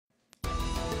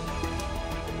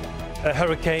A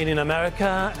hurricane in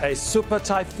America, a super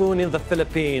typhoon in the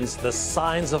Philippines. The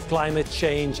signs of climate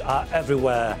change are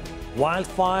everywhere.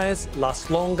 Wildfires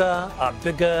last longer, are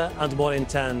bigger and more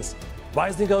intense.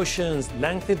 Rising oceans,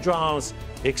 lengthy droughts,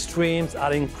 extremes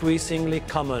are increasingly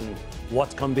common.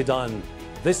 What can be done?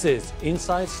 This is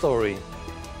Inside Story.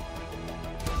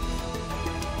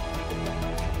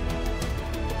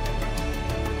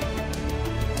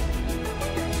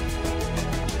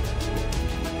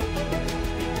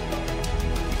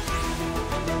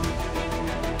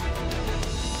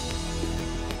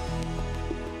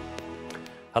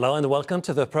 Hello and welcome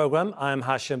to the program. I'm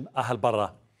Hashim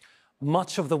Ahalbarra.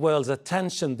 Much of the world's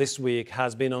attention this week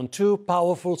has been on two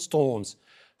powerful storms,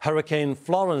 Hurricane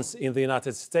Florence in the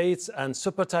United States and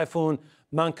Super-Typhoon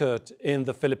Mangkhut in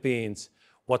the Philippines.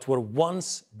 What were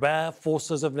once rare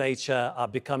forces of nature are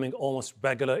becoming almost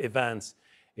regular events.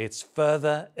 It's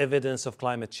further evidence of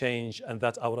climate change and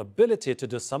that our ability to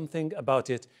do something about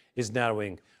it is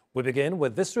narrowing. We begin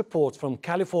with this report from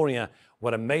California,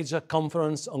 where a major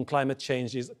conference on climate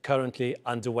change is currently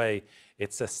underway.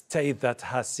 It's a state that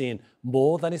has seen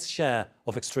more than its share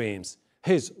of extremes.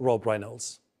 Here's Rob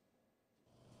Reynolds.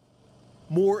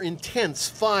 More intense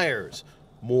fires,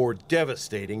 more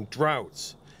devastating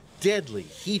droughts, deadly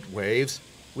heat waves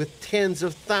with tens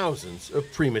of thousands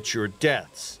of premature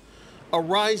deaths, a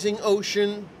rising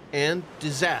ocean, and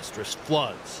disastrous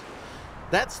floods.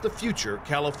 That's the future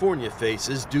California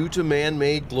faces due to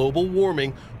man-made global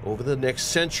warming over the next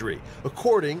century,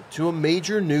 according to a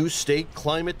major new state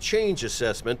climate change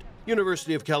assessment.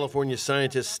 University of California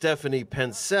scientist Stephanie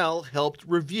Pensell helped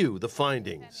review the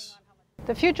findings.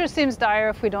 The future seems dire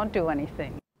if we don't do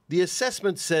anything. The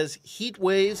assessment says heat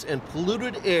waves and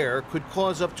polluted air could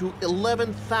cause up to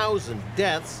 11,000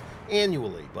 deaths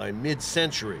annually by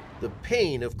mid-century. The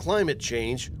pain of climate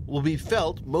change will be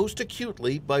felt most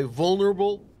acutely by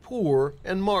vulnerable, poor,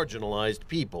 and marginalized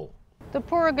people. The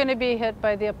poor are going to be hit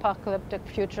by the apocalyptic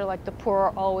future like the poor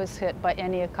are always hit by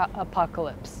any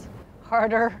apocalypse.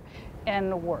 Harder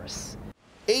and worse.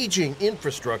 Aging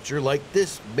infrastructure like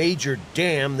this major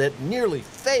dam that nearly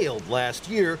failed last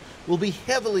year will be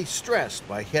heavily stressed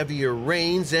by heavier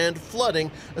rains and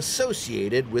flooding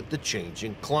associated with the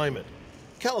changing climate.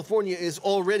 California is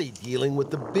already dealing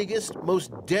with the biggest,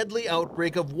 most deadly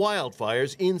outbreak of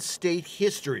wildfires in state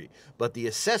history. But the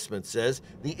assessment says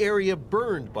the area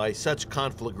burned by such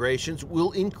conflagrations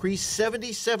will increase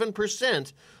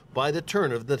 77% by the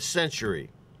turn of the century.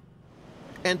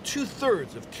 And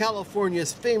two-thirds of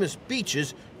California's famous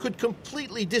beaches could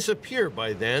completely disappear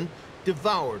by then,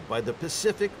 devoured by the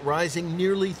Pacific rising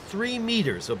nearly 3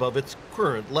 meters above its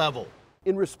current level.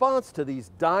 In response to these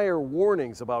dire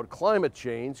warnings about climate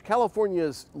change,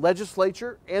 California's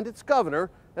legislature and its governor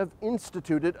have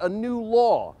instituted a new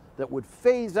law that would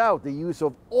phase out the use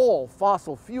of all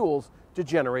fossil fuels to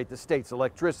generate the state's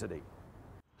electricity.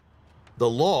 The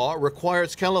law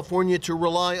requires California to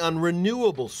rely on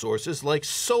renewable sources like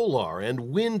solar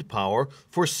and wind power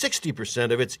for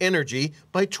 60% of its energy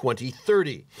by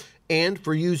 2030. And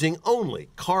for using only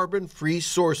carbon-free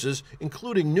sources,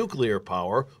 including nuclear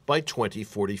power, by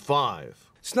 2045.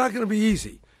 It's not going to be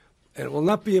easy, and it will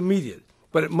not be immediate,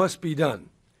 but it must be done.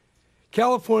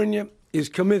 California is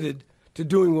committed to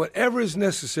doing whatever is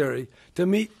necessary to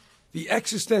meet the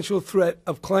existential threat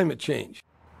of climate change.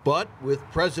 But with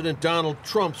President Donald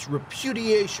Trump's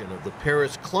repudiation of the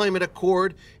Paris Climate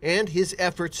Accord and his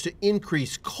efforts to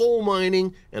increase coal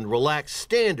mining and relax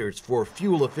standards for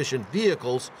fuel-efficient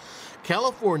vehicles,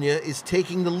 California is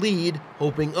taking the lead,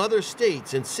 hoping other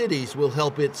states and cities will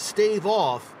help it stave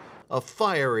off a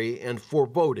fiery and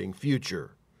foreboding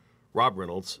future. Rob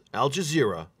Reynolds, Al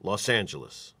Jazeera, Los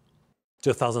Angeles.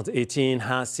 2018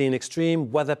 has seen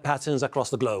extreme weather patterns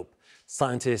across the globe.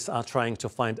 Scientists are trying to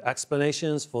find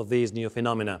explanations for these new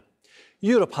phenomena.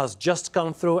 Europe has just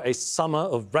gone through a summer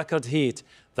of record heat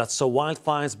that saw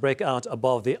wildfires break out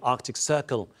above the Arctic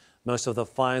Circle. Most of the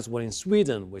fires were in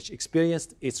Sweden, which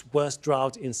experienced its worst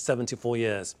drought in 74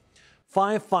 years.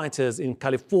 Firefighters in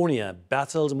California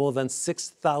battled more than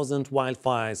 6,000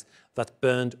 wildfires that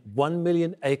burned 1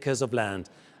 million acres of land.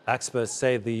 Experts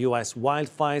say the U.S.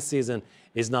 wildfire season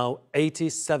is now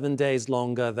 87 days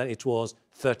longer than it was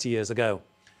 30 years ago.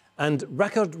 And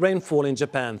record rainfall in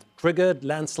Japan triggered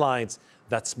landslides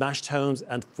that smashed homes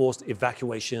and forced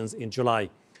evacuations in July.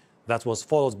 That was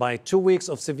followed by 2 weeks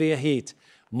of severe heat.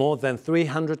 More than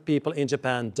 300 people in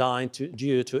Japan died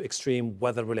due to extreme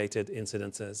weather-related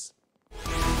incidences.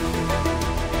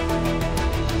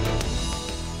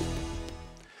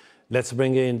 Let's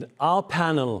bring in our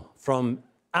panel from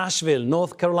Asheville,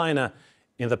 North Carolina.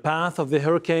 In the path of the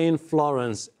Hurricane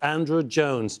Florence, Andrew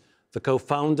Jones, the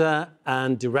co-founder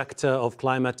and director of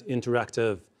Climate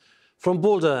Interactive. From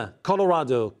Boulder,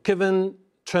 Colorado, Kevin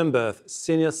Trimberth,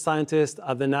 senior scientist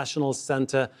at the National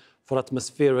Center for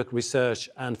Atmospheric Research.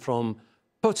 And from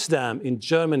Potsdam in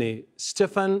Germany,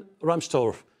 Stefan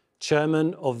Ramstorff,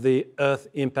 chairman of the Earth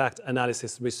Impact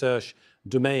Analysis Research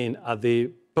domain at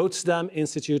the Potsdam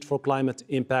Institute for Climate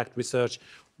Impact Research.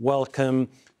 Welcome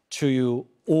to you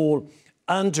all.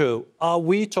 Andrew, are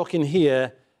we talking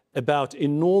here about a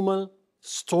normal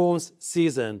storms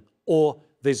season, or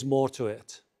there's more to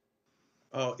it?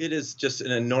 Oh, it is just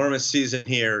an enormous season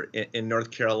here in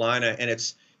North Carolina, and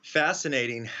it's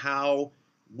fascinating how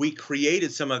we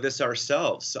created some of this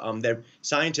ourselves.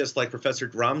 Scientists like Professor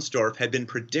Ramstorff had been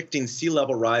predicting sea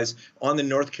level rise on the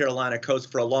North Carolina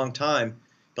coast for a long time,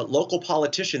 but local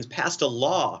politicians passed a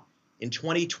law in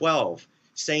 2012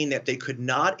 saying that they could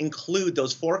not include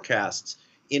those forecasts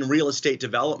in real estate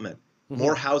development. Mm-hmm.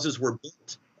 More houses were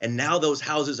built, and now those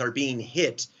houses are being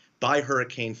hit by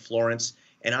Hurricane Florence.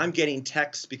 And I'm getting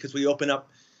texts because I opened up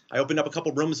a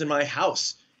couple rooms in my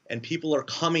house, and people are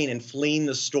coming and fleeing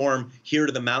the storm here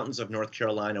to the mountains of North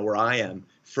Carolina, where I am,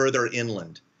 further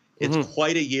inland. It's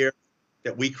quite a year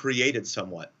that we created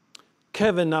somewhat.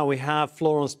 Kevin, now we have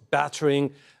Florence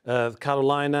battering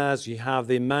Carolinas. You have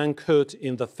the Mangkhut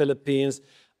in the Philippines,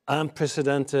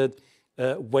 unprecedented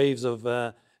waves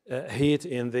of heat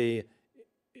in the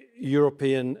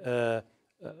European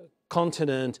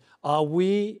continent.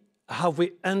 Have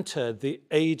we entered the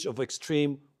age of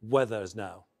extreme weathers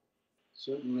now?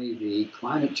 Certainly the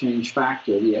climate change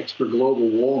factor, the extra global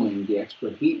warming, the extra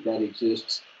heat that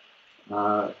exists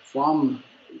from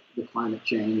the climate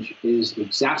change is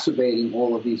exacerbating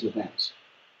all of these events.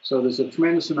 So there's a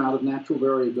tremendous amount of natural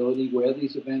variability where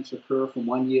these events occur from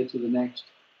one year to the next.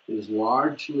 It is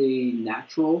largely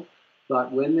natural,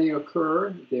 but when they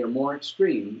occur, they're more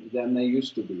extreme than they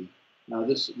used to be. Now,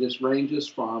 this ranges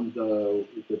from the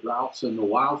droughts and the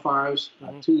wildfires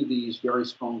to these very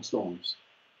strong storms.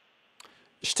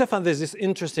 Stefan, there's this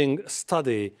interesting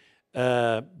study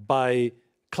by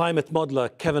climate modeler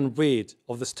Kevin Reed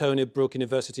of the Stony Brook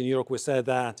University in New York, who said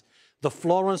that the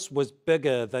Florence was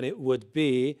bigger than it would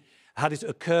be had it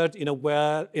occurred in a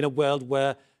world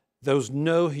where there was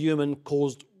no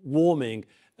human-caused warming.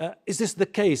 Is this the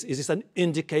case? Is this an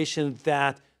indication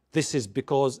that this is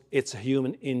because it's a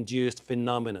human-induced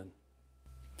phenomenon?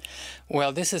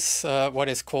 Well, this is what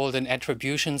is called an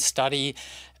attribution study,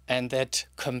 and that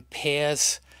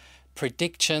compares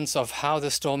predictions of how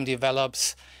the storm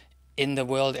develops in the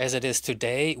world as it is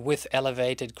today with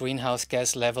elevated greenhouse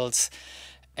gas levels,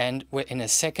 and in a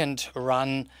second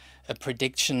run a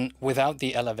prediction without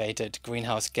the elevated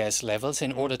greenhouse gas levels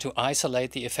in order to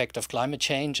isolate the effect of climate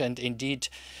change. And indeed,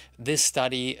 this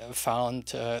study found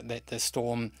that the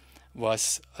storm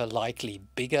was likely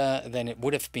bigger than it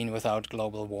would have been without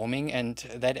global warming, and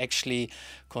that actually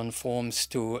conforms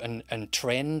to a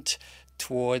trend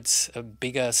towards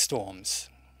bigger storms.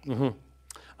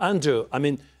 Andrew, I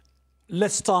mean,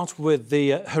 let's start with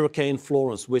the Hurricane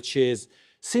Florence, which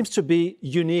seems to be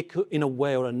unique in a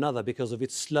way or another because of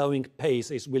its slowing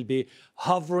pace. It will be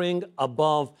hovering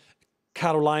above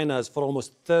Carolinas for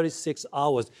almost 36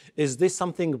 hours. Is this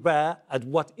something rare? And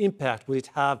what impact will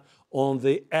it have on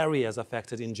the areas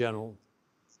affected in general?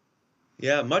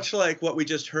 Yeah, much like what we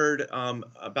just heard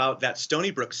about that Stony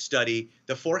Brook study,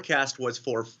 the forecast was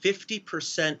for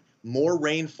 50% more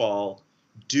rainfall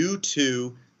due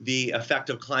to the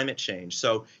effect of climate change.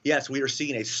 So yes, we are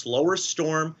seeing a slower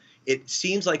storm. It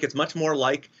seems like it's much more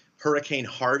like Hurricane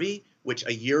Harvey, which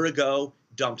a year ago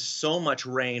dumped so much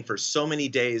rain for so many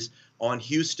days on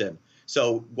Houston.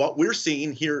 So what we're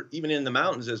seeing here, even in the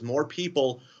mountains, is more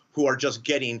people who are just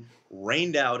getting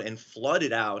rained out and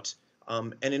flooded out.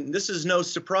 This is no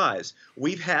surprise.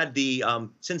 We've had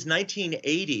since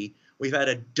 1980, we've had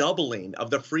a doubling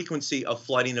of the frequency of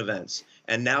flooding events.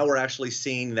 And now we're actually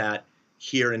seeing that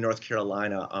here in North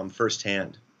Carolina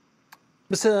firsthand.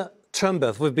 Mr.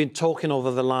 Trimberth, we've been talking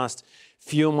over the last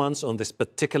few months on this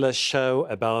particular show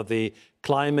about the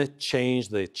climate change,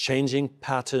 the changing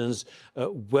patterns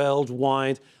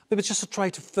worldwide. Maybe just to try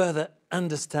to further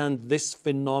understand this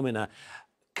phenomena,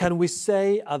 can we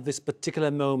say at this particular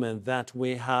moment that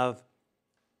we have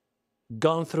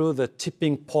gone through the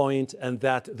tipping point and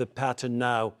that the pattern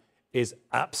now is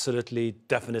absolutely,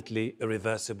 definitely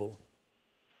irreversible?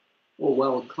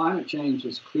 Well, climate change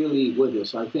is clearly with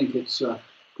us. I think it's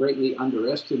greatly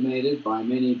underestimated by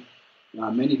many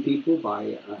people,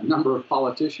 by a number of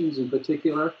politicians in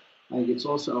particular. I think it's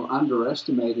also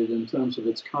underestimated in terms of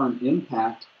its current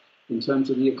impact in terms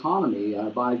of the economy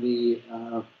by the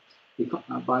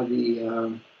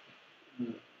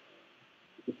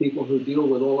the people who deal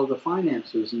with all of the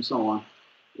finances and so on.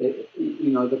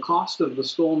 The cost of the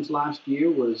storms last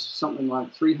year was something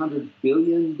like $300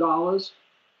 billion.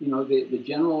 The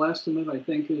general estimate, I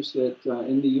think, is that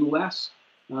in the U.S.,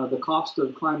 the cost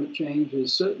of climate change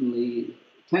is certainly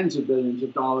tens of billions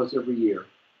of dollars every year.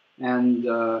 And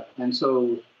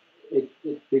so it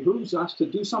behooves us to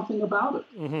do something about it.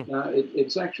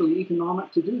 It's actually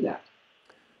economic to do that.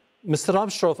 Mr.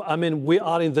 Armstrong, I mean, we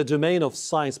are in the domain of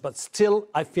science, but still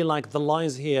I feel like the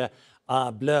lines here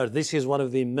are blurred. This is one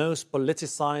of the most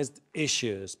politicized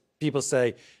issues. People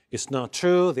say it's not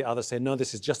true. The others say, no,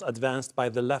 this is just advanced by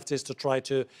the leftists to try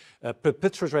to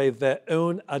perpetuate their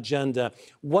own agenda.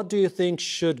 What do you think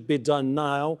should be done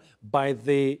now by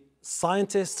the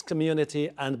scientist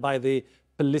community and by the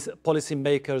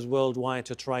policymakers worldwide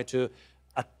to try to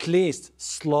at least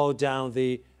slow down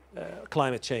the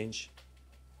climate change?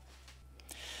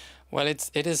 Well,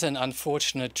 it is an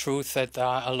unfortunate truth that there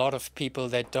are a lot of people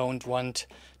that don't want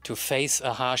to face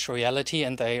a harsh reality,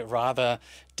 and they rather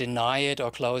deny it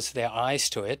or close their eyes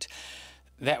to it.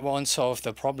 That won't solve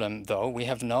the problem, though. We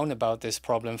have known about this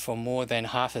problem for more than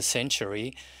half a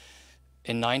century.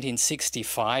 In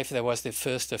 1965, there was the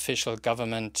first official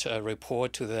government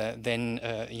report to the then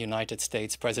United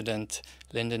States President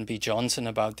Lyndon B. Johnson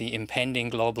about the impending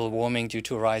global warming due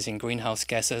to rising greenhouse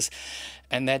gases.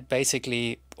 And that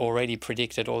basically already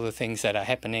predicted all the things that are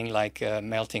happening, like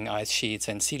melting ice sheets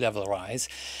and sea level rise.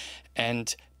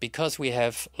 And because we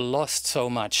have lost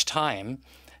so much time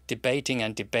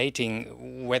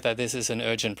debating whether this is an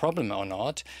urgent problem or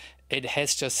not, it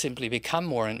has just simply become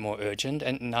more and more urgent,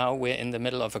 and now we're in the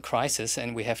middle of a crisis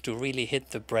and we have to really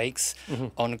hit the brakes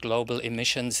on global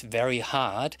emissions very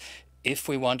hard if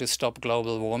we want to stop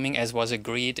global warming, as was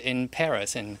agreed in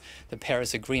Paris, in the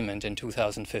Paris Agreement in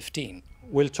 2015.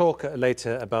 We'll talk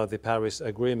later about the Paris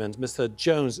Agreement. Mr.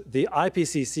 Jones, the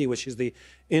IPCC, which is the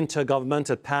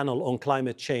Intergovernmental Panel on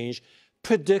Climate Change,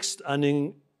 predicts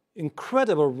an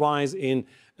incredible rise in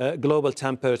global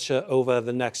temperature over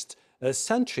the next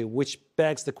century, which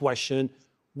begs the question,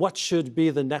 what should be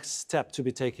the next step to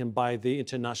be taken by the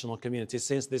international community,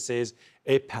 since this is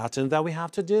a pattern that we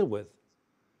have to deal with?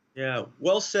 Yeah,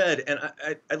 well said. And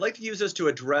I'd like to use this to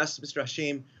address, Mr.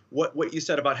 Hashim, what you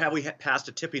said about have we passed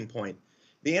a tipping point.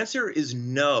 The answer is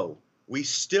no. We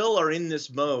still are in this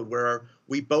mode where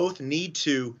we both need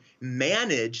to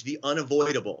manage the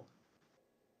unavoidable.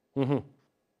 We're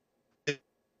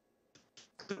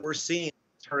seeing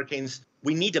hurricanes.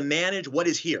 We need to manage what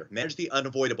is here, manage the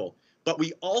unavoidable. But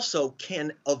we also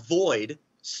can avoid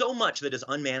so much that is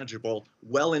unmanageable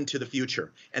well into the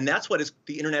future. And that's what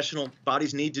the international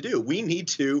bodies need to do. We need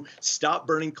to stop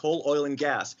burning coal, oil, and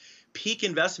gas. Peak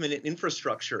investment in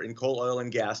infrastructure in coal, oil,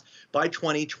 and gas by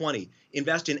 2020.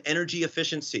 Invest in energy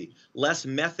efficiency, less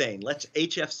methane, less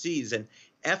HFCs and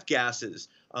F-gases,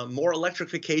 more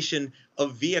electrification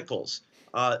of vehicles.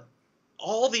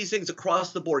 All these things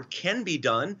across the board can be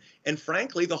done. And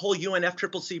frankly, the whole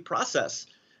UNFCCC process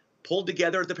pulled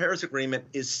together at the Paris Agreement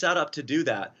is set up to do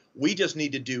that. We just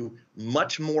need to do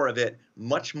much more of it,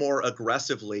 much more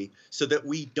aggressively, so that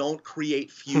we don't create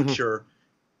future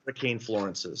Hurricane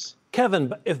Florences.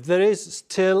 Kevin, if there is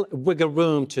still wiggle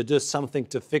room to do something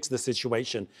to fix the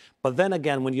situation, but then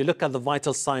again, when you look at the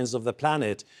vital signs of the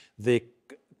planet, the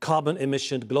carbon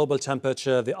emission, global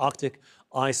temperature, the Arctic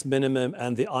ice minimum,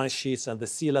 and the ice sheets and the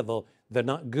sea level, they're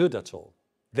not good at all.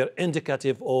 They're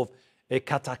indicative of a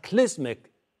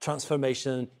cataclysmic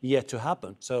transformation yet to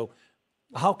happen. So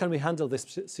how can we handle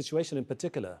this situation in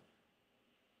particular?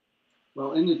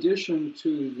 Well, in addition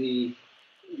to the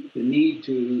need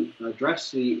to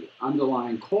address the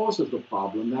underlying cause of the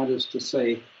problem, that is to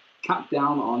say, cut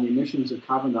down on emissions of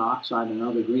carbon dioxide and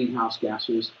other greenhouse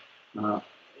gases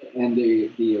and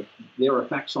their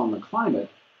effects on the climate,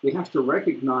 we have to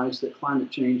recognize that climate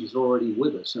change is already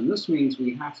with us. And this means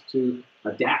we have to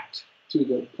adapt to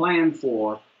the plan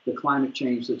for the climate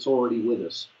change that's already with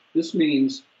us. This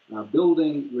means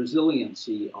building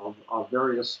resiliency of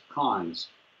various kinds,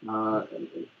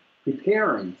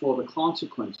 preparing for the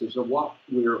consequences of what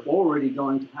we're already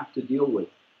going to have to deal with.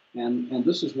 And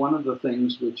this is one of the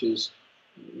things which is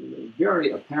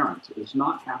very apparent. It's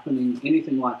not happening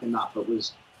anything like enough. It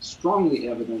was strongly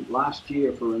evident last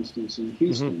year, for instance, in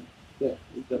Houston, that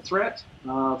the threat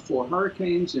for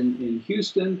hurricanes in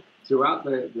Houston, throughout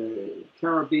the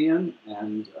Caribbean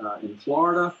and in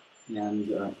Florida and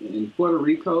in Puerto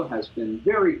Rico has been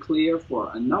very clear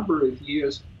for a number of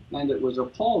years, and it was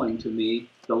appalling to me,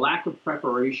 the lack of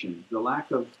preparation, the lack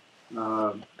of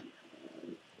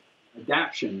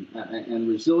adaptation and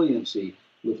resiliency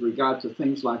with regard to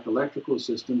things like electrical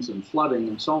systems and flooding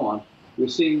and so on, We're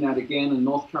seeing that again in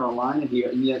North Carolina here,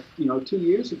 and yet, 2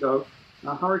 years ago,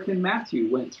 Hurricane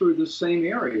Matthew went through the same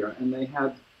area, and they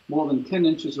had more than 10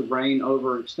 inches of rain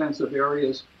over extensive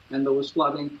areas, and there was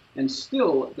flooding, and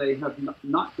still they have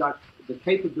not got the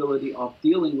capability of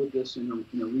dealing with this in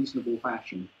a reasonable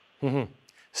fashion.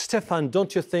 Stefan,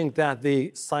 don't you think that the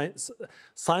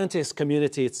scientist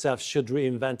community itself should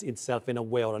reinvent itself in a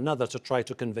way or another to try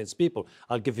to convince people?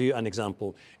 I'll give you an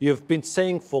example. You've been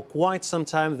saying for quite some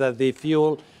time that the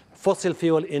fossil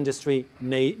fuel industry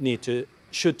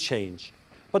should change.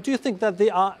 But do you think that they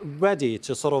are ready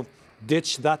to sort of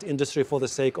ditch that industry for the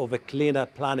sake of a cleaner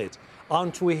planet?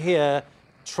 Aren't we here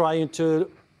trying to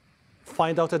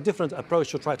find out a different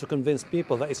approach to try to convince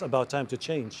people that it's about time to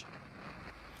change?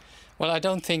 Well, I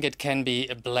don't think it can be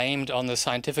blamed on the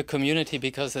scientific community,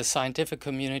 because the scientific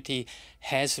community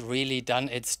has really done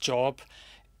its job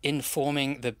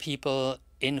informing the people,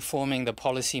 informing the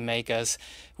policymakers.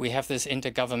 We have this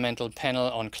intergovernmental panel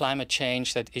on climate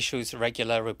change that issues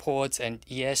regular reports, and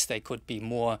yes, they could be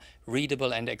more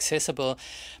readable and accessible,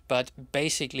 but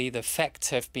basically the facts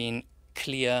have been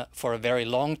clear for a very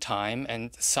long time,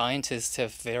 and scientists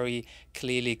have very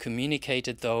clearly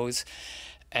communicated those.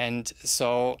 And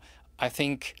so I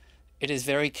think it is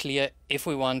very clear, if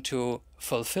we want to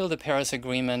fulfill the Paris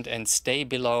Agreement and stay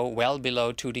well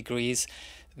below 2 degrees,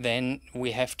 then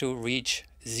we have to reach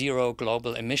zero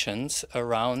global emissions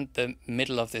around the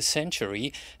middle of this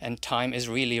century, and time is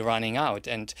really running out.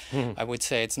 And I would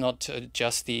say it's not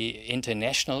just the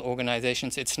international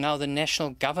organizations, it's now the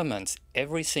national governments.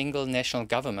 Every single national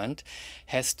government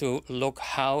has to look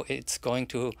how it's going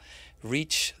to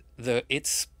reach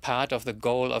its part of the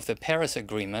goal of the Paris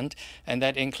Agreement, and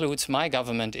that includes my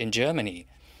government in Germany.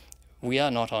 We are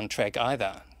not on track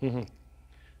either.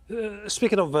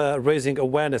 Speaking of raising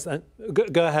awareness,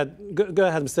 go ahead,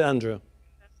 Mr. Andrew.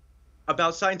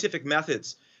 About scientific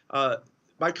methods,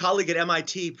 my colleague at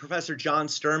MIT, Professor John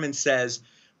Sturman, says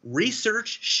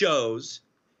research shows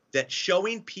that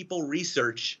showing people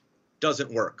research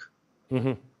doesn't work.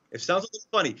 It sounds a little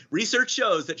funny. Research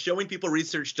shows that showing people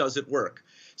research doesn't work.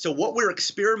 So what we're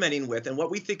experimenting with and what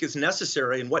we think is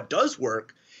necessary and what does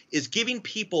work is giving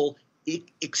people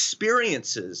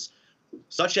experiences,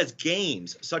 such as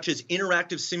games, such as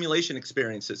interactive simulation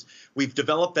experiences. We've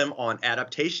developed them on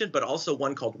adaptation, but also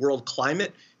one called World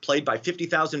Climate, played by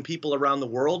 50,000 people around the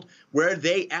world, where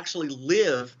they actually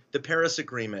live the Paris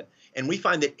Agreement. And we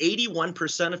find that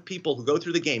 81% of people who go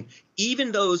through the game,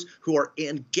 even those who are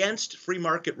against free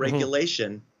market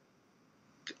regulation,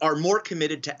 are more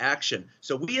committed to action.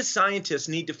 So we as scientists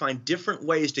need to find different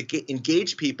ways to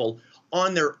engage people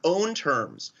on their own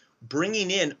terms, bringing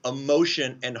in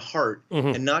emotion and heart,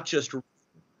 and not just.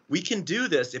 We can do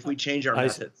this if we change our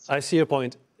methods. I see your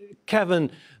point.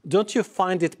 Kevin, don't you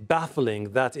find it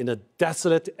baffling that in a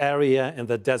desolate area in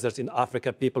the desert in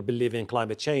Africa, people believe in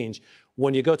climate change?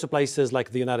 When you go to places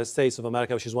like the United States of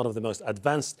America, which is one of the most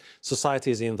advanced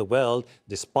societies in the world,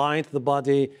 despite the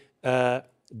body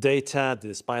data,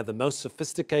 despite the most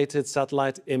sophisticated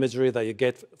satellite imagery that you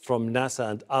get from NASA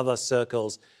and other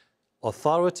circles,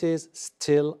 authorities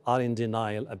still are in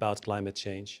denial about climate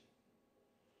change.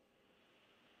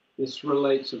 This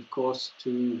relates, of course,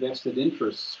 to vested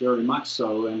interests, very much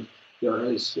so, and there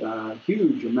is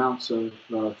huge amounts of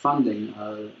funding,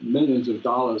 millions of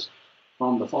dollars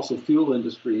from the fossil fuel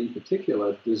industry in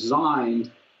particular,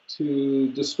 designed to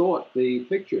distort the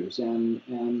pictures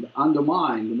and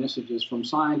undermine the messages from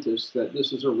scientists that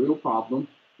this is a real problem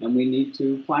and we need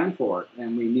to plan for it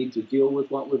and we need to deal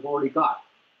with what we've already got.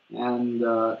 And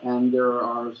there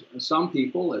are some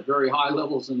people at very high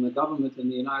levels in the government in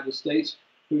the United States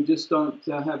who just don't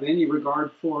have any regard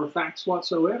for facts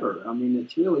whatsoever. I mean,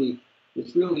 it's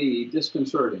really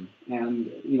disconcerting,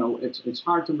 and it's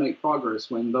hard to make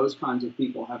progress when those kinds of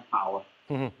people have power.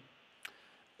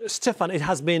 Stefan, it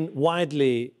has been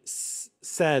widely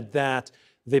said that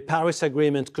the Paris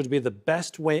Agreement could be the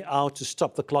best way out to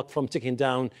stop the clock from ticking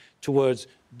down towards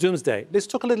doomsday. Let's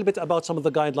talk a little bit about some of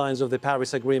the guidelines of the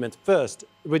Paris Agreement. First,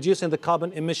 reducing the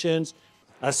carbon emissions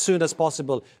as soon as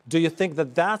possible. Do you think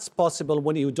that that's possible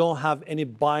when you don't have any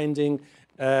binding,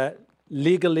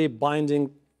 legally binding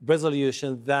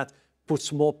resolution that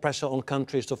puts more pressure on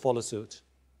countries to follow suit?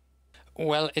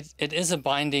 Well, it is a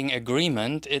binding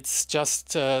agreement. It's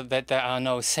just that there are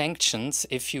no sanctions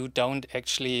if you don't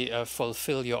actually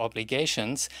fulfill your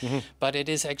obligations. But it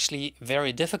is actually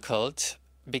very difficult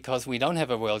because we don't have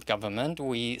a world government.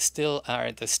 We still are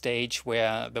at the stage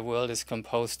where the world is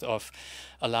composed of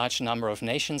a large number of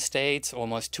nation states,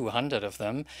 almost 200 of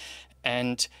them.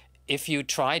 And if you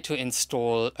try to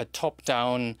install a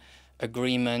top-down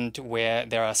agreement where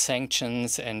there are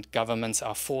sanctions and governments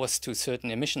are forced to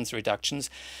certain emissions reductions,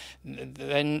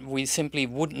 then we simply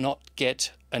would not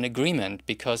get an agreement,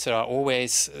 because there are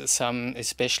always some,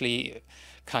 especially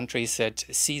countries that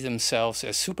see themselves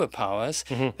as superpowers,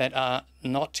 that are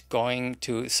not going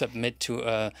to submit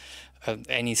to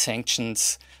any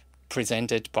sanctions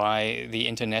presented by the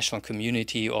international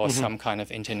community or some kind of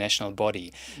international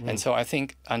body. And so I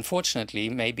think, unfortunately,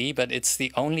 maybe, but it's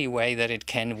the only way that it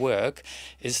can work,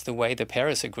 is the way the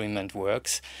Paris Agreement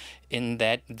works, in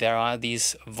that there are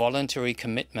these voluntary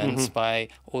commitments by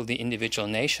all the individual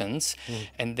nations,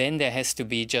 and then there has to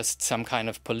be just some kind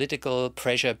of political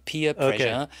pressure, peer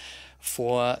pressure,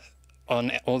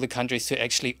 on all the countries to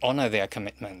actually honor their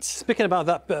commitments. Speaking about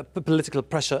that political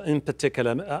pressure in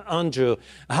particular, Andrew,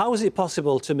 how is it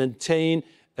possible to maintain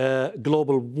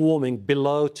global warming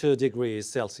below 2 degrees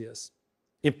Celsius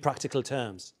in practical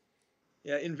terms?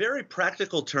 Yeah, in very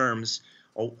practical terms,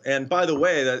 and by the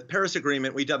way, the Paris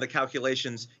Agreement, we've done the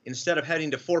calculations, instead of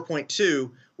heading to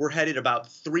 4.2, we're headed about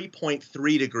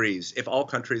 3.3 degrees if all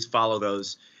countries follow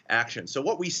those actions. So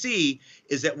what we see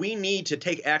is that we need to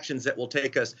take actions that will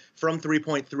take us from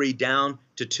 3.3 down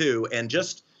to 2. And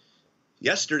just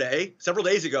yesterday, several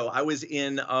days ago, I was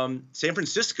in San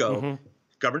Francisco.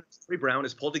 Governor Jerry Brown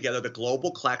has pulled together the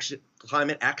Global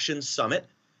Climate Action Summit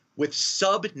with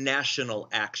sub-national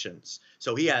actions.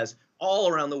 So he has all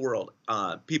around the world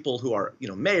people who are,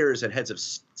 mayors and heads of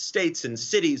states and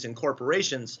cities and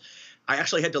corporations. I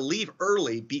actually had to leave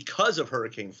early because of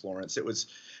Hurricane Florence. It was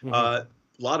a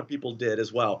lot of people did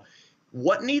as well.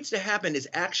 What needs to happen is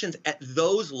actions at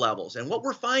those levels. And what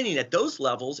we're finding at those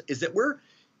levels is that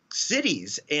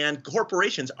cities and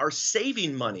corporations are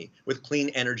saving money with clean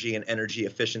energy and energy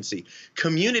efficiency.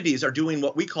 Communities are doing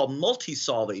what we call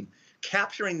multi-solving,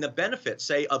 capturing the benefits,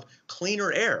 say, of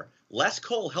cleaner air. Less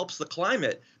coal helps the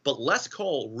climate, but less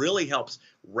coal really helps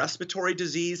respiratory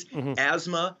disease,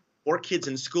 asthma, or kids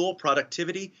in school,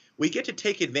 productivity. We get to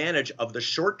take advantage of the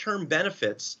short-term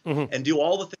benefits and do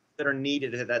all the things that are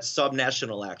needed at that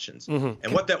sub-national actions.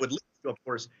 And what that would lead to, of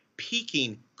course,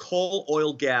 peaking coal,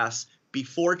 oil, gas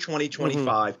before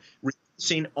 2025,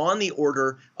 reducing on the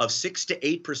order of 6 to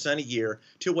 8% a year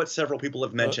to what several people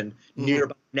have mentioned, near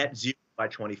net zero by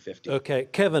 2050. Okay,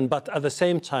 Kevin, but at the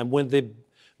same time, when the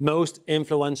most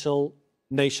influential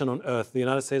nation on earth, the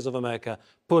United States of America,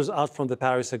 pulls out from the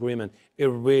Paris Agreement, it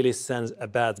really sends a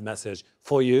bad message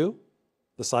for you,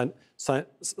 the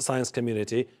science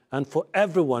community, and for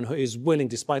everyone who is willing,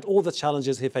 despite all the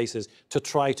challenges he faces, to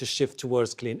try to shift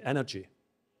towards clean energy.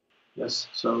 Yes,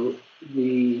 so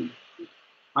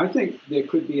I think there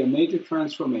could be a major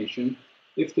transformation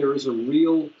if there is a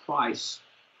real price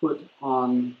put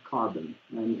on carbon.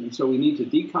 And so we need to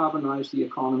decarbonize the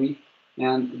economy.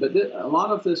 But a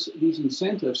lot of these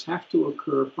incentives have to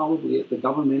occur probably at the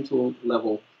governmental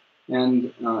level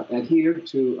and adhere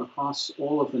to across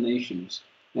all of the nations.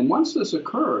 And once this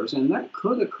occurs, and that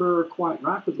could occur quite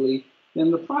rapidly,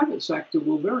 then the private sector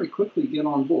will very quickly get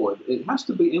on board. It has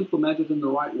to be implemented in the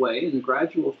right way, in a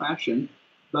gradual fashion,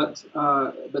 but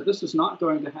this is not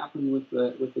going to happen with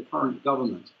the current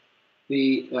government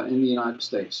in the United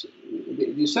States.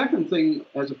 The second thing,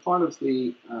 as a part of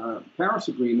the Paris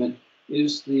Agreement,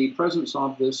 is the presence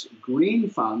of this green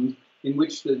fund in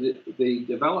which the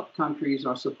developed countries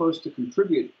are supposed to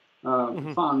contribute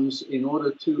funds in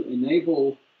order to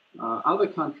enable other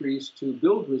countries to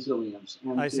build resilience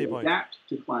and to adapt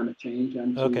to climate change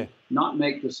and to not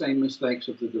make the same mistakes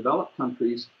of the developed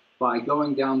countries by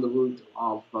going down the route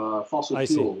of fossil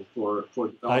fuel for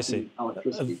developing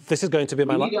electricity. This is going to be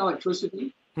my last. We need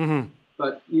electricity.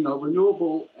 But,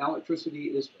 renewable electricity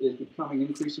is becoming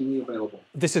increasingly available.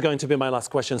 This is going to be my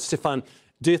last question. Stefan,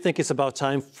 do you think it's about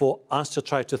time for us to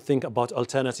try to think about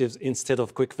alternatives instead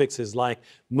of quick fixes, like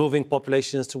moving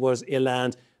populations towards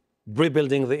inland,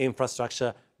 rebuilding the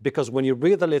infrastructure? Because when you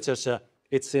read the literature,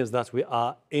 it seems that we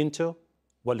are into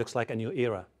what looks like a new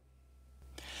era.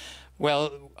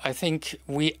 Well, I think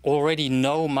we already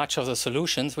know much of the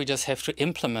solutions. We just have to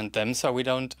implement them, so we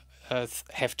don't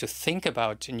have to think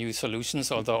about new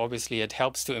solutions, although obviously it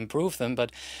helps to improve them.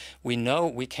 But we know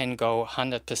we can go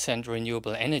 100%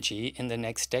 renewable energy in the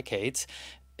next decades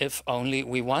if only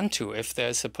we want to, if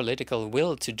there's a political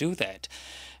will to do that.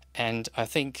 And I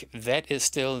think that is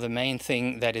still the main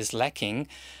thing that is lacking.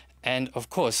 And of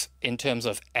course, in terms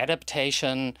of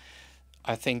adaptation,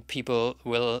 I think people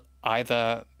will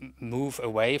either move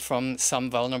away from some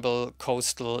vulnerable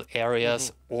coastal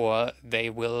areas or they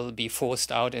will be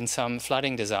forced out in some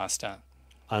flooding disaster.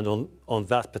 And on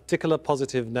that particular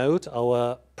positive note,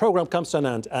 our program comes to an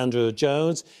end. Andrew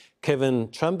Jones, Kevin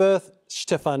Tremberth,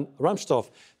 Stefan Ramstorff,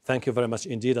 Thank you very much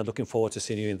indeed, and looking forward to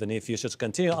seeing you in the near future to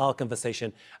continue our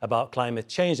conversation about climate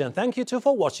change. And thank you too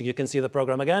for watching. You can see the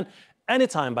program again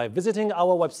anytime by visiting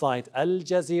our website,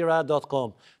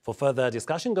 aljazeera.com. For further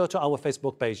discussion, go to our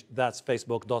Facebook page. That's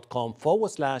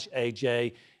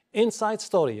facebook.com/AJ Inside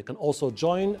Story. You can also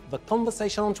join the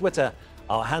conversation on Twitter.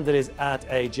 Our handle is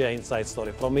 @AJ Inside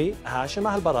Story. From me, Hashim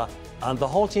Ahlbara, and the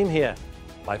whole team here.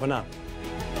 Bye for now.